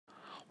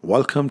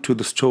Welcome to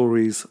the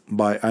stories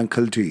by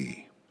Uncle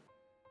Dee.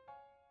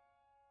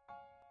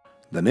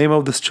 The name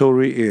of the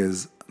story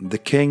is The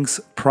King's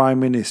Prime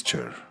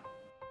Minister.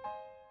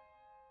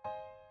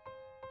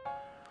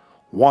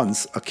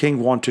 Once a king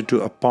wanted to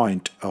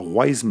appoint a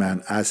wise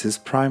man as his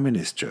prime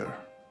minister.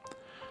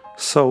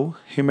 So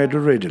he made a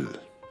riddle.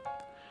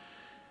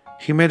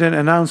 He made an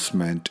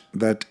announcement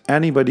that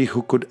anybody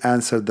who could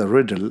answer the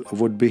riddle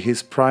would be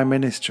his prime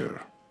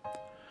minister.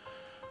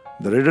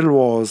 The riddle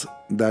was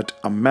that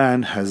a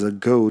man has a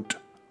goat,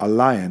 a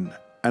lion,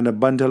 and a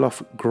bundle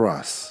of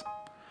grass.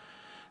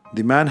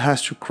 The man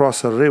has to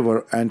cross a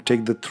river and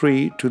take the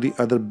three to the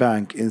other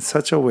bank in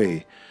such a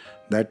way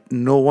that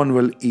no one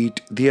will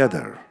eat the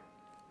other.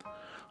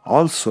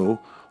 Also,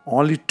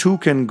 only two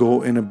can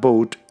go in a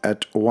boat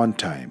at one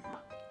time.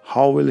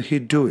 How will he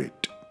do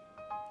it?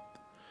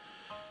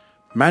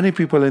 Many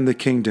people in the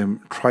kingdom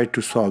tried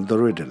to solve the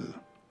riddle,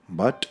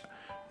 but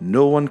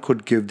no one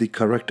could give the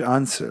correct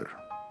answer.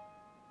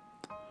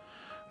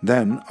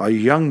 Then a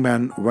young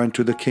man went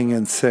to the king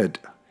and said,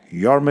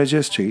 "Your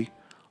Majesty,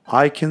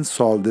 I can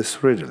solve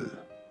this riddle.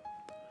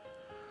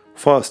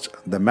 First,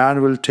 the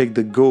man will take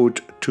the goat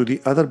to the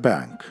other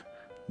bank.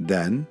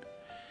 Then,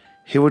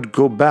 he would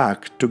go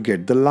back to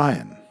get the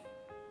lion.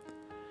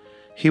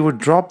 He would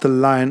drop the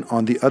lion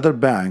on the other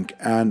bank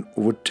and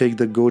would take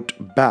the goat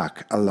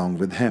back along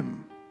with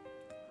him.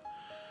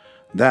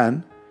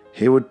 Then,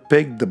 he would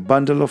pick the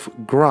bundle of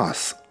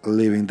grass,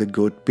 leaving the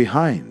goat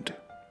behind.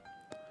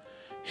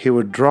 He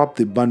would drop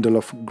the bundle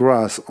of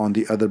grass on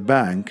the other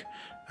bank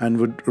and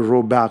would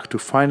row back to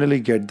finally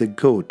get the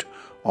goat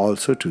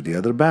also to the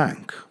other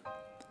bank."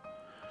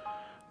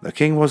 The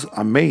king was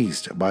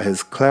amazed by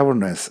his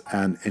cleverness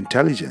and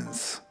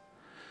intelligence.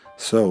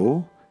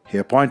 So he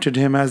appointed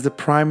him as the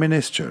prime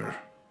minister.